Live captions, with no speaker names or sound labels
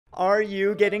Are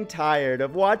you getting tired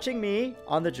of watching me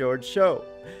on The George Show?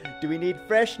 Do we need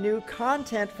fresh new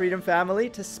content, Freedom Family,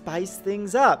 to spice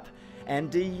things up? And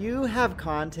do you have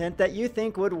content that you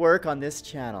think would work on this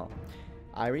channel?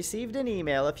 I received an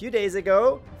email a few days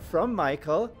ago from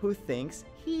Michael who thinks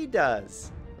he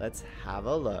does. Let's have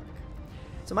a look.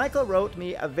 So Michael wrote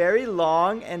me a very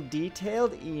long and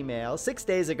detailed email 6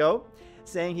 days ago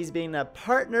saying he's been a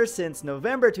partner since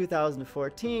November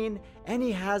 2014 and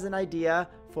he has an idea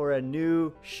for a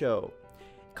new show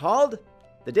called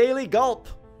The Daily Gulp.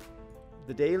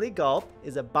 The Daily Gulp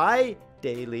is a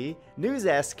bi-daily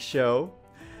news-esque show,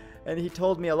 and he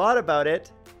told me a lot about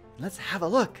it. Let's have a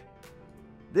look.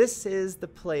 This is the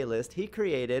playlist he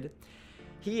created.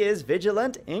 He is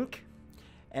Vigilant Inc.,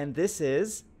 and this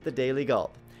is The Daily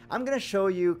Gulp. I'm going to show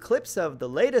you clips of the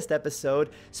latest episode,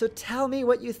 so tell me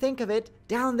what you think of it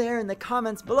down there in the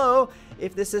comments below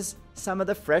if this is some of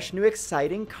the fresh, new,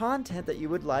 exciting content that you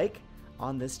would like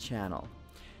on this channel.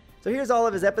 So here's all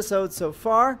of his episodes so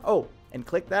far. Oh, and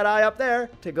click that eye up there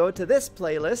to go to this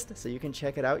playlist so you can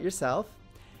check it out yourself.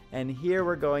 And here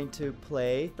we're going to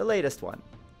play the latest one.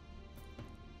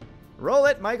 Roll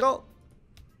it, Michael!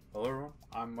 Hello everyone,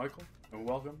 I'm Michael, and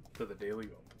welcome to The Daily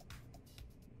Gulp.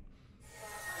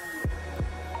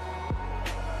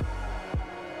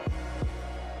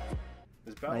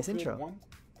 Is Nice intro. Battlefield 1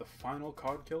 the final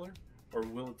COD killer, or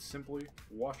will it simply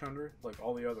wash under like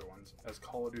all the other ones as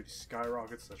Call of Duty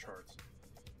skyrockets the charts?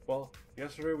 Well,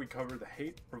 yesterday we covered the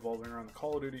hate revolving around the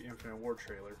Call of Duty Infinite War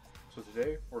trailer, so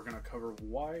today we're going to cover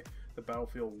why the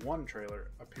Battlefield 1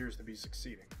 trailer appears to be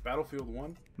succeeding. Battlefield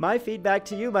 1? My feedback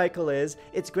to you, Michael, is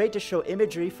it's great to show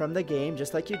imagery from the game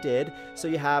just like you did, so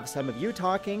you have some of you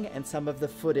talking and some of the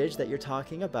footage that you're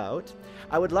talking about.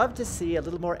 I would love to see a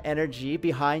little more energy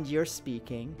behind your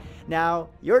speaking. Now,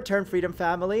 your turn, Freedom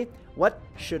Family. What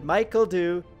should Michael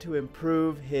do to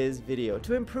improve his video,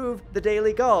 to improve The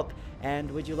Daily Gulp? And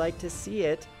would you like to see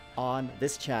it on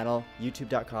this channel,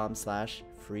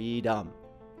 youtube.com/freedom?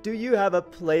 Do you have a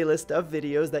playlist of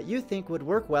videos that you think would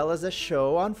work well as a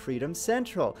show on Freedom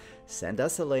Central? Send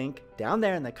us a link down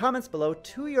there in the comments below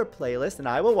to your playlist and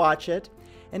I will watch it.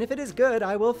 And if it is good,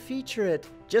 I will feature it,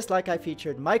 just like I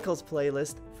featured Michael's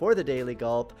playlist for The Daily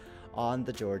Gulp on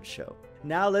The George Show.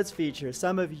 Now let's feature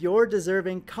some of your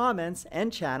deserving comments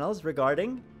and channels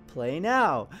regarding Play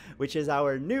Now, which is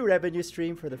our new revenue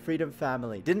stream for the Freedom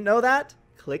Family. Didn't know that?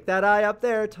 Click that eye up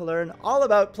there to learn all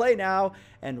about Play Now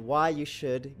and why you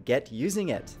should get using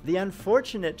it. The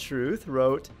Unfortunate Truth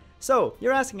wrote, "So,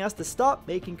 you're asking us to stop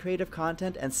making creative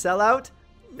content and sell out?"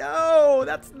 No,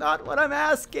 that's not what I'm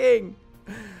asking.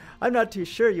 I'm not too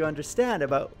sure you understand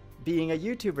about being a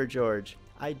YouTuber, George.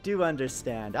 I do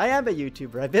understand. I am a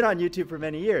YouTuber. I've been on YouTube for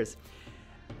many years.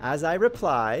 As I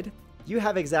replied, you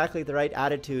have exactly the right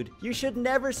attitude. You should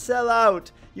never sell out.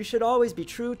 You should always be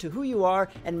true to who you are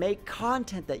and make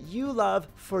content that you love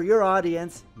for your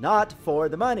audience, not for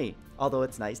the money, although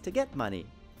it's nice to get money.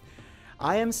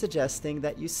 I am suggesting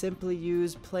that you simply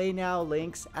use Play Now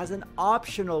links as an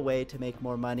optional way to make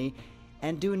more money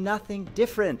and do nothing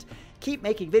different. Keep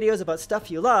making videos about stuff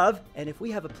you love, and if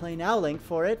we have a Play Now link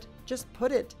for it, just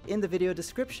put it in the video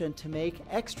description to make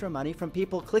extra money from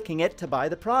people clicking it to buy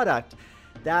the product.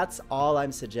 That's all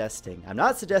I'm suggesting. I'm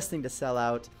not suggesting to sell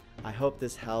out. I hope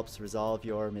this helps resolve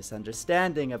your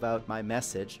misunderstanding about my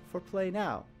message for Play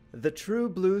Now. The True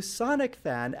Blue Sonic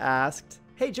fan asked,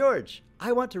 "Hey George,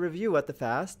 I want to review What the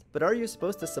Fast, but are you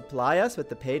supposed to supply us with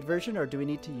the paid version or do we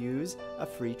need to use a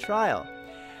free trial?"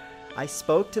 I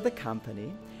spoke to the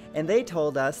company and they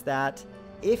told us that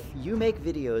if you make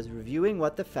videos reviewing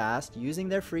What the Fast using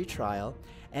their free trial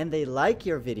and they like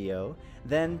your video,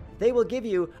 then they will give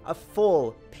you a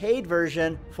full paid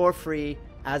version for free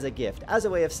as a gift, as a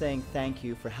way of saying thank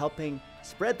you for helping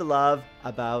spread the love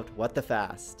about What the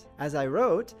Fast. As I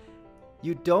wrote,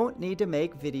 you don't need to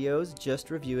make videos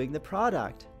just reviewing the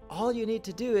product. All you need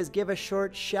to do is give a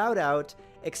short shout out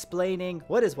explaining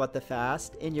what is What the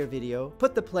Fast in your video,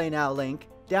 put the Play Now link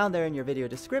down there in your video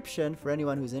description for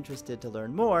anyone who's interested to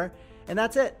learn more, and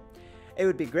that's it. It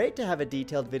would be great to have a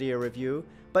detailed video review,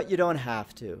 but you don't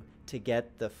have to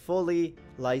get the fully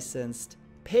licensed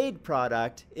paid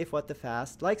product if What the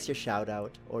Fast likes your shout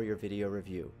out or your video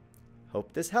review.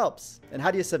 Hope this helps. And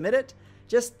how do you submit it?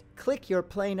 Just click your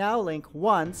Play Now link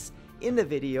once in the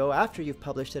video after you've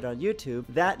published it on YouTube.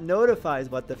 That notifies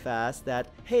What the Fast that,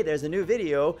 hey, there's a new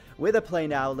video with a Play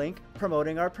Now link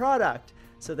promoting our product.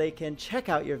 So they can check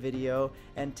out your video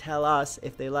and tell us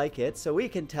if they like it, so we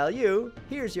can tell you,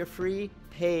 here's your free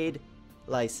paid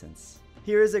license.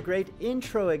 Here is a great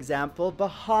intro example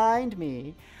behind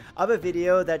me of a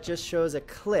video that just shows a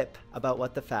clip about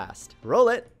What the Fast. Roll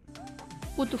it.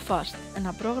 Who to Fast,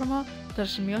 ένα πρόγραμμα που θα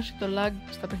σημειώσει το lag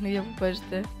στα παιχνίδια που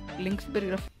παίζετε. Link στην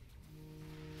περιγραφή.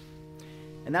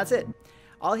 And that's it.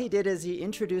 All he did is he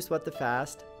introduced What the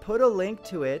Fast, put a link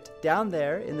to it down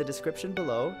there in the description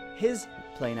below, his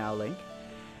Play Now link.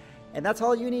 And that's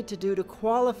all you need to do to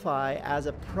qualify as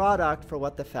a product for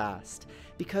What the Fast.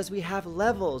 Because we have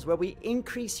levels where we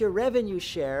increase your revenue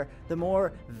share the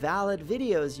more valid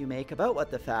videos you make about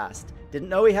What the Fast. Didn't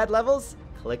know we had levels?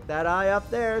 Click that eye up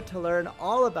there to learn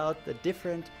all about the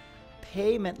different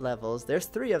payment levels, there's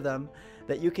 3 of them,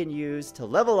 that you can use to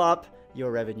level up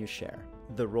your revenue share.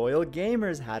 The Royal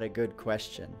Gamers had a good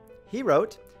question. He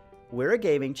wrote, "We're a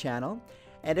gaming channel,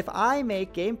 and if I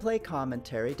make gameplay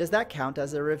commentary, does that count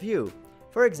as a review?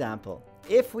 For example,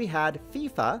 if we had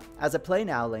FIFA as a Play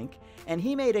Now link, and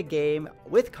he made a game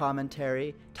with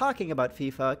commentary talking about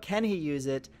FIFA, can he use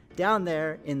it down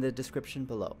there in the description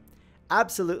below?"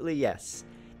 Absolutely yes.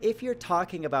 If you're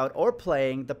talking about or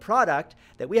playing the product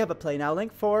that we have a Play Now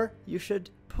link for, you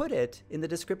should put it in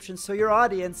the description so your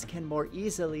audience can more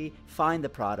easily find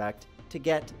the product to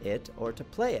get it or to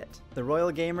play it. The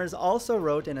Royal Gamers also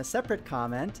wrote in a separate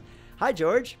comment, "Hi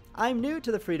George, I'm new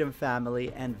to the Freedom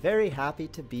family and very happy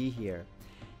to be here."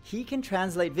 He can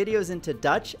translate videos into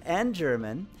Dutch and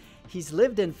German. He's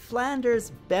lived in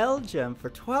Flanders, Belgium for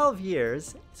 12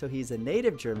 years, so he's a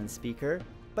native German speaker,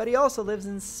 but he also lives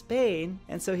in Spain,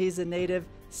 and so he's a native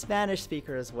Spanish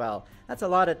speaker as well. That's a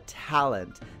lot of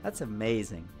talent. That's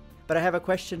amazing. But I have a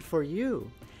question for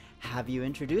you. Have you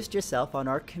introduced yourself on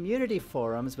our community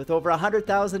forums with over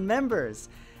 100,000 members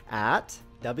at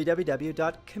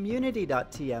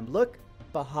www.community.tm? Look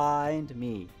behind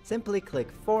me. Simply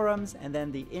click forums and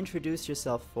then the introduce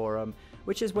yourself forum,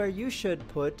 which is where you should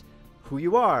put who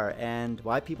you are and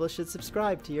why people should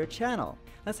subscribe to your channel.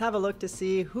 Let's have a look to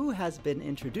see who has been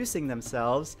introducing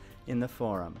themselves in the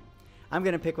forum. I'm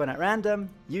going to pick one at random,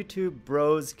 YouTube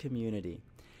Bros Community.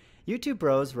 YouTube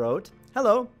Bros wrote,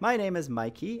 "Hello, my name is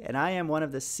Mikey and I am one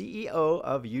of the CEO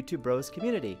of YouTube Bros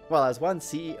Community." Well, as one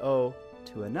CEO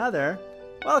to another,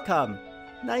 welcome.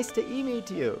 Nice to meet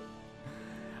you.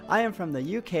 I am from the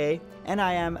UK and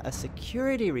I am a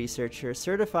security researcher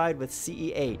certified with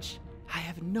CEH. I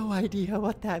have no idea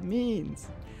what that means.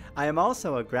 I am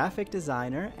also a graphic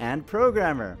designer and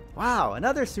programmer. Wow,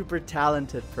 another super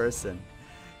talented person.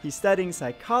 He's studying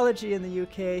psychology in the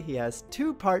UK. He has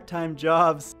 2 part-time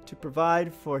jobs to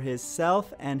provide for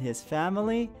himself and his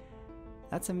family.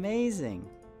 That's amazing.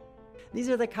 These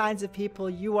are the kinds of people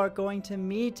you are going to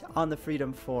meet on the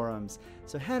Freedom Forums.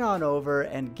 So head on over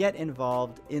and get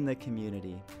involved in the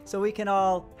community so we can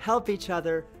all help each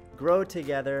other grow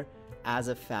together as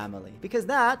a family. Because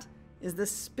that is the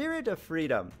spirit of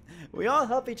freedom. We all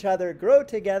help each other grow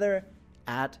together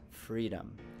at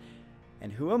freedom.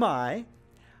 And who am I?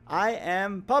 I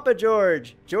am Papa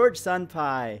George, George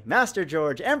Sunpie, Master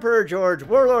George, Emperor George,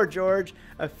 Warlord George,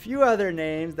 a few other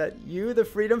names that you, the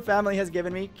Freedom family, has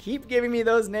given me. Keep giving me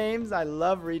those names. I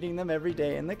love reading them every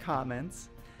day in the comments.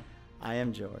 I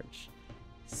am George,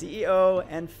 CEO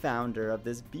and founder of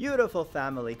this beautiful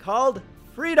family called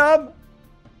Freedom.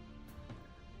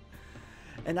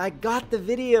 And I got the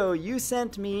video you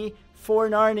sent me for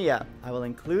Narnia. I will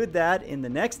include that in the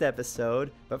next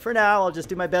episode, but for now I'll just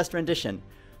do my best rendition.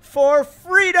 For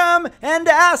Freedom and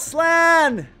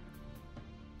Aslan!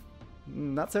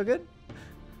 Not so good?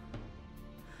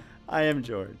 I am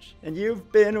George, and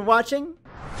you've been watching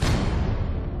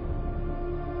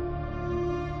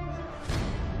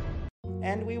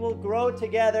and we will grow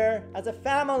together as a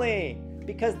family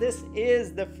because this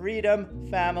is the Freedom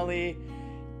family.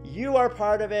 You are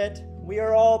part of it, we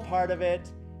are all part of it,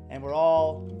 and we're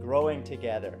all growing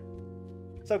together.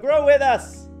 So grow with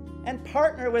us and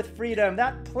partner with Freedom.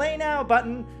 That Play Now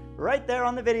button right there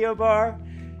on the video bar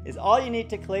is all you need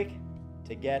to click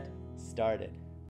to get started.